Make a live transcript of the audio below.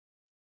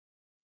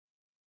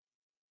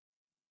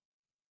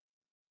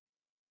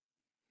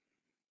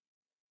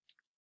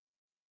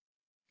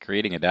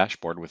Creating a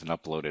dashboard with an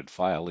uploaded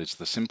file is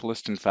the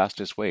simplest and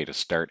fastest way to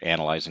start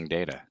analyzing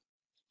data.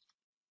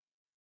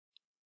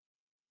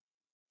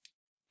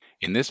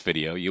 In this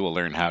video, you will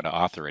learn how to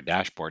author a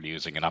dashboard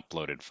using an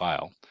uploaded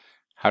file,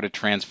 how to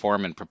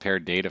transform and prepare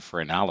data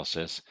for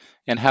analysis,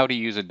 and how to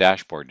use a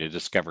dashboard to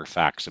discover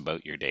facts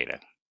about your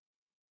data.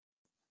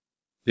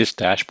 This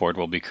dashboard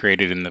will be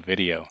created in the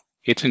video.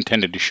 It's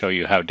intended to show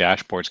you how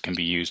dashboards can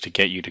be used to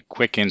get you to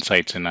quick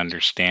insights and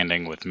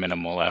understanding with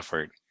minimal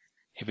effort.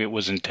 If it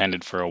was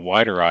intended for a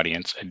wider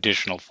audience,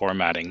 additional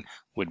formatting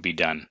would be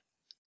done.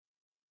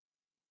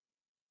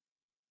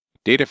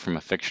 Data from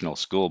a fictional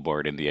school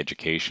board in the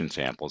education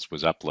samples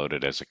was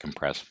uploaded as a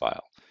compressed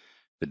file.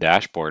 The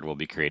dashboard will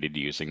be created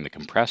using the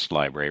compressed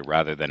library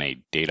rather than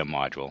a data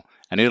module,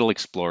 and it'll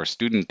explore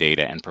student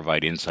data and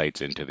provide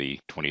insights into the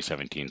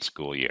 2017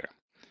 school year.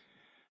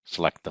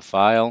 Select the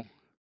file,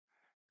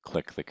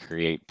 click the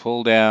Create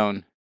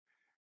pull-down,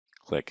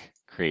 click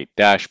Create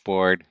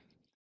Dashboard.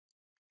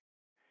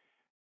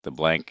 The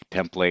blank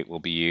template will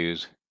be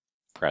used.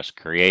 Press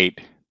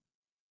Create,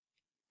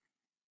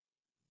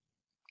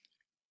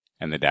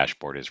 and the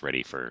dashboard is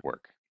ready for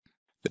work.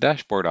 The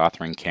dashboard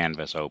authoring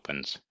canvas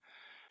opens.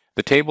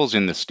 The tables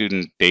in the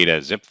student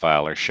data zip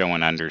file are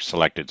shown under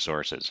selected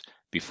sources.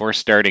 Before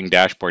starting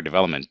dashboard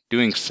development,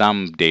 doing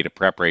some data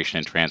preparation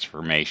and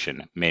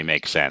transformation may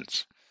make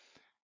sense.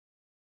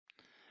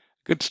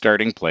 A good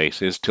starting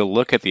place is to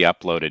look at the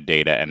uploaded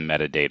data and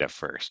metadata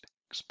first.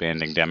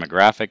 Expanding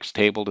demographics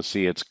table to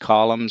see its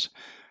columns.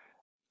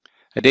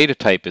 A data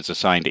type is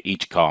assigned to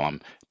each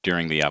column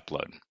during the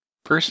upload.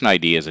 Person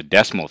ID is a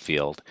decimal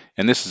field,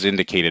 and this is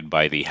indicated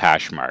by the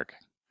hash mark.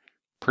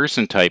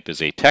 Person type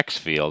is a text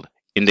field,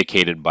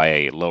 indicated by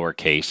a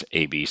lowercase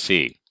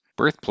ABC.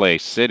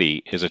 Birthplace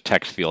city is a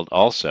text field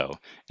also,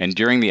 and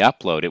during the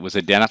upload it was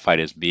identified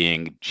as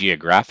being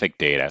geographic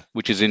data,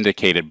 which is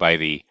indicated by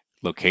the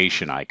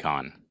location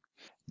icon.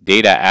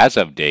 Data as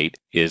of date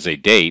is a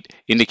date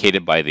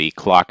indicated by the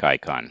clock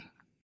icon.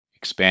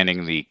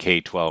 Expanding the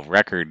K-12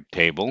 record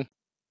table,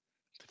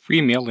 the free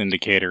meal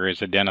indicator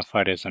is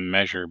identified as a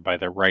measure by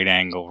the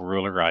right-angle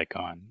ruler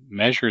icon.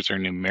 Measures are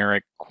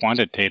numeric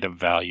quantitative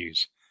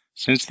values.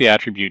 Since the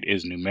attribute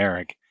is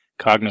numeric,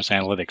 Cognos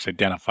Analytics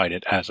identified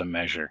it as a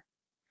measure.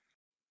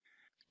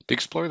 To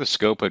explore the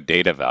scope of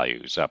data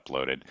values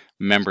uploaded,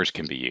 members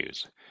can be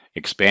used.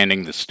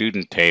 Expanding the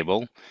student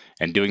table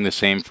and doing the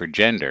same for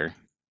gender,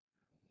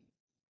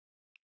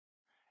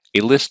 a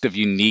list of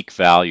unique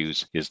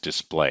values is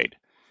displayed.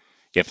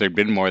 If there had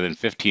been more than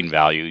 15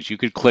 values, you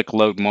could click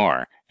Load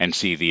More and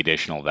see the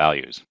additional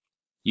values.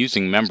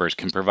 Using members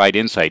can provide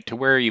insight to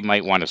where you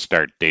might want to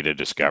start data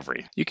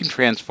discovery. You can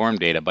transform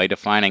data by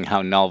defining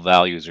how null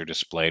values are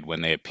displayed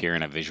when they appear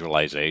in a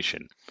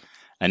visualization.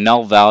 A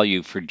null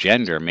value for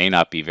gender may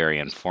not be very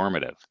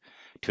informative.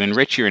 To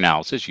enrich your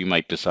analysis, you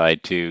might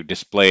decide to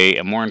display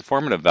a more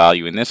informative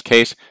value, in this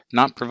case,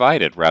 not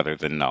provided rather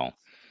than null.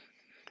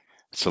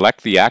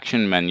 Select the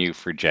action menu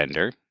for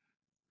gender,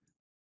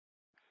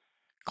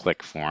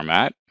 click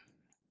Format,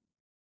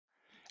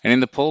 and in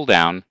the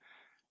pull-down,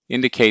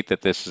 indicate that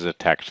this is a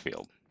text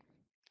field.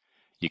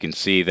 You can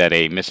see that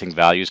a missing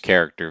values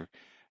character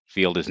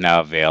field is now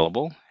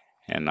available,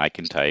 and I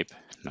can type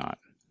not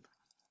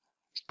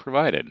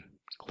provided.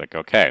 Click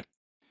OK.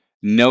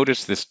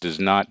 Notice this does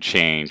not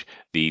change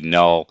the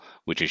null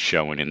which is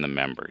shown in the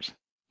members.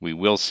 We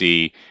will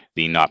see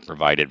the not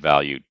provided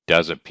value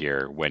does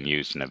appear when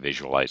used in a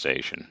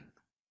visualization.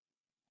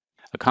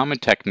 A common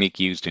technique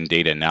used in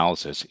data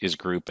analysis is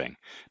grouping.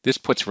 This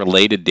puts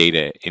related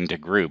data into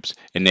groups,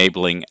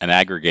 enabling an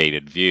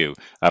aggregated view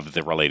of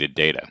the related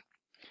data.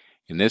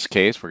 In this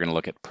case, we're going to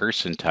look at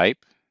person type,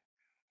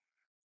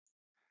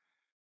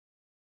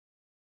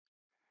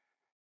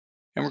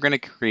 and we're going to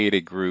create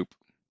a group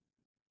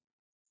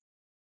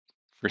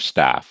for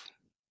staff.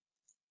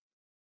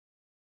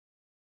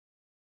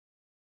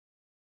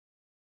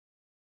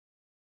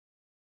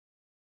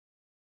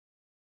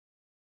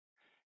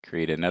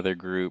 Create another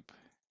group,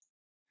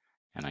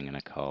 and I'm going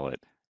to call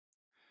it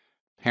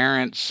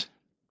parents.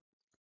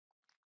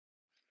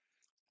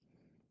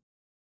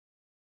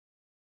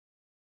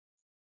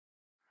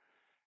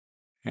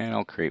 And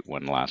I'll create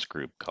one last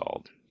group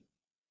called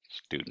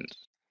students.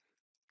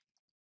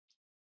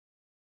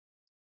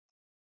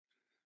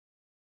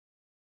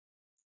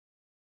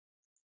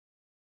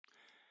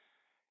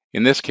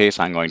 In this case,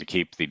 I'm going to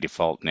keep the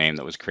default name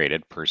that was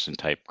created, person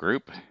type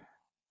group.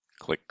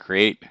 Click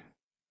Create,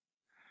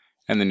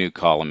 and the new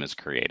column is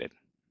created.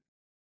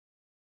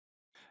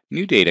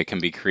 New data can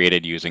be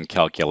created using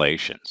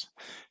calculations.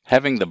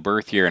 Having the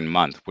birth year and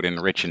month would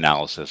enrich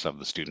analysis of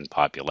the student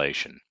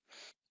population.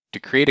 To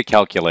create a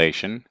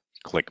calculation,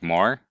 click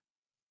More,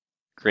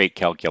 Create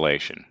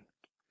Calculation.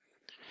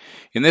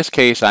 In this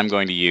case, I'm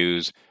going to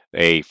use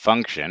a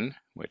function,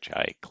 which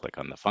I click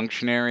on the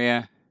function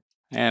area,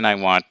 and I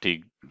want to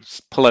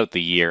pull out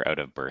the year out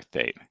of birth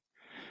date.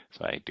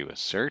 So I do a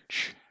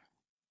search.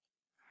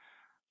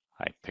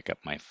 I pick up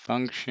my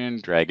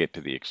function, drag it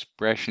to the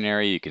expression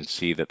area. You can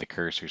see that the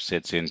cursor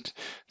sits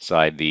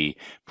inside the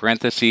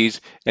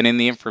parentheses, and in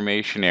the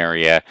information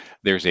area,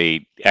 there's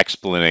an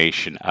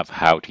explanation of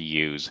how to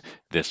use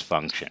this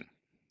function.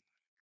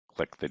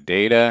 Click the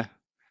data,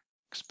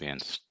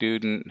 expand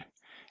student,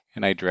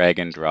 and I drag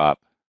and drop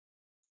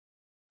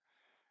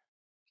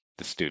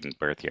the student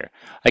birth year.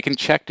 I can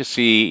check to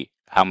see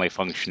how my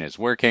function is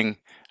working.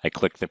 I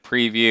click the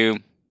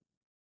preview,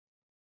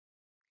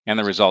 and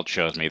the result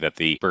shows me that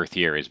the birth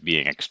year is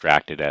being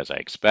extracted as I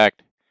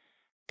expect.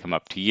 Come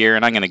up to year,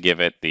 and I'm going to give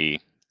it the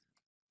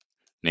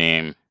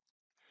name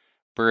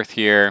birth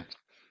year.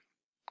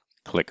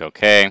 Click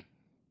OK,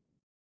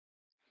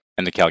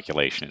 and the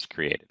calculation is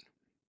created.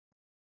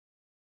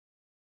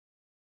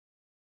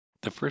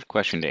 The first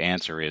question to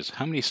answer is,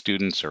 how many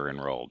students are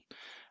enrolled?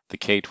 The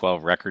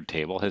K-12 record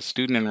table has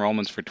student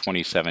enrollments for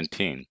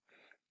 2017.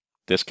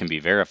 This can be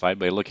verified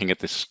by looking at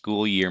the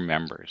school year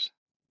members.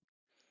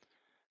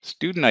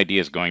 Student ID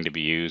is going to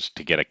be used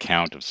to get a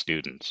count of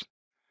students.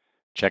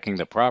 Checking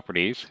the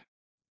properties,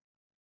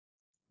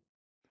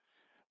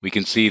 we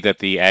can see that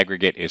the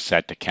aggregate is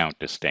set to count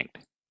distinct.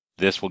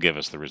 This will give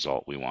us the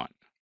result we want.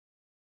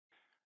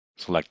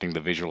 Selecting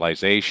the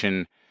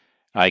visualization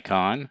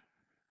icon,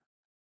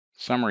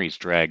 summary is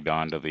dragged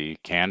onto the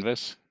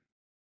canvas,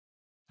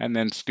 and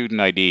then student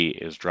ID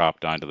is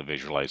dropped onto the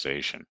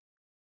visualization.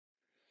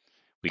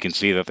 We can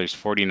see that there's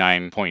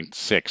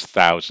 49.6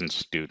 thousand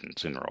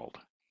students enrolled.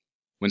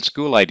 When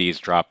school ID is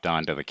dropped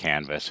onto the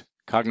canvas,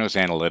 Cognos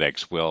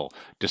Analytics will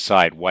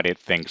decide what it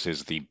thinks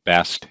is the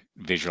best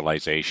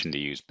visualization to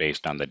use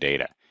based on the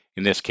data.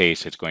 In this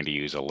case, it's going to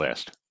use a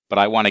list, but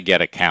I want to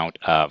get a count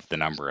of the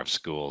number of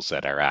schools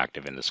that are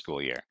active in the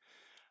school year.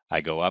 I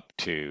go up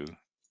to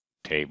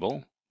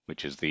Table,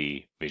 which is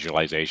the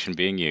visualization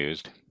being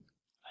used.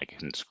 I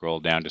can scroll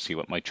down to see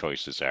what my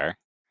choices are,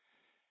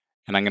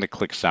 and I'm going to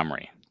click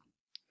Summary.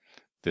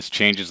 This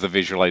changes the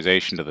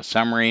visualization to the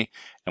summary,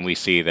 and we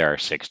see there are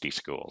 60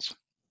 schools.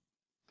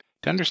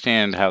 To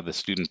understand how the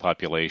student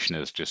population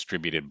is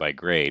distributed by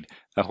grade,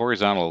 a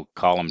horizontal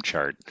column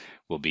chart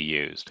will be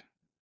used.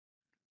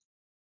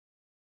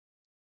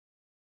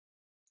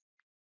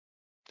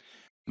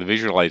 The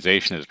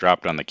visualization is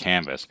dropped on the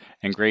canvas,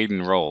 and grade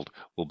enrolled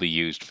will be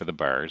used for the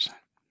bars,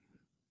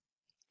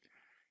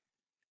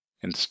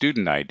 and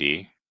student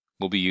ID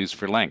will be used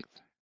for length.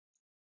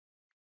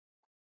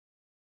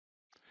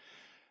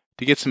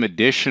 To get some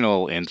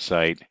additional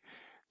insight,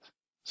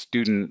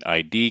 student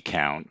ID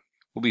count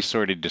will be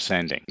sorted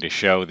descending to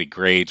show the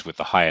grades with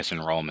the highest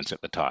enrollments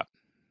at the top.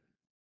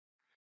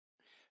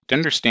 To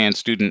understand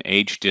student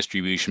age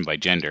distribution by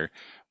gender,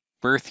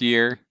 birth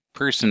year,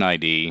 person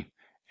ID,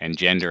 and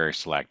gender are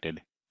selected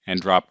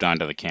and dropped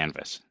onto the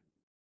canvas.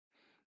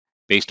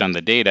 Based on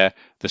the data,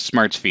 the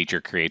Smarts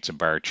feature creates a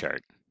bar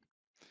chart.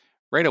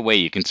 Right away,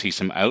 you can see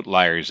some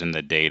outliers in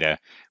the data,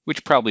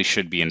 which probably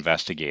should be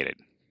investigated.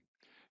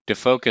 To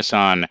focus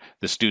on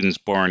the students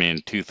born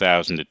in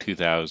 2000 to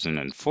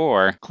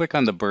 2004, click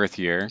on the birth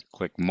year,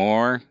 click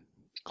More,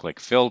 click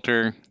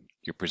Filter.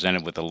 You're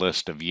presented with a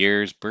list of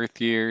years, birth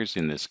years.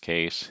 In this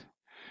case,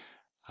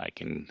 I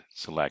can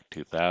select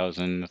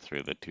 2000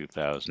 through the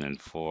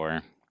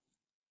 2004.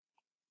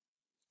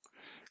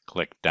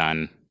 Click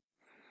Done,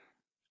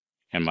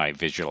 and my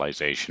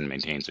visualization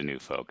maintains a new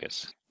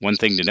focus. One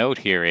thing to note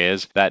here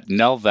is that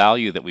null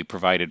value that we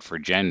provided for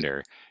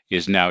gender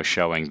is now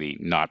showing the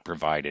not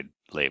provided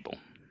label.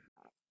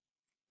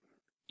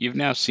 You've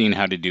now seen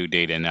how to do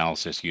data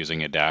analysis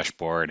using a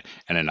dashboard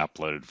and an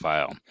uploaded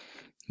file.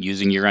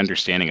 Using your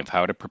understanding of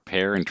how to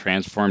prepare and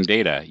transform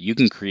data, you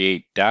can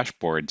create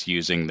dashboards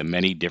using the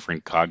many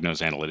different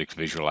Cognos Analytics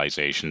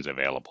visualizations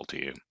available to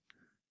you.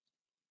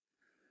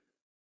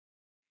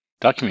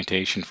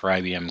 Documentation for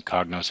IBM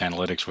Cognos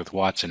Analytics with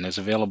Watson is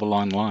available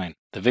online.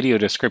 The video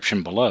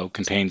description below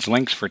contains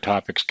links for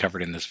topics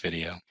covered in this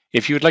video.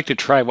 If you would like to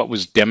try what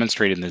was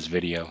demonstrated in this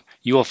video,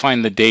 you will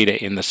find the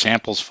data in the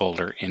Samples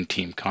folder in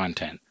Team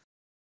Content.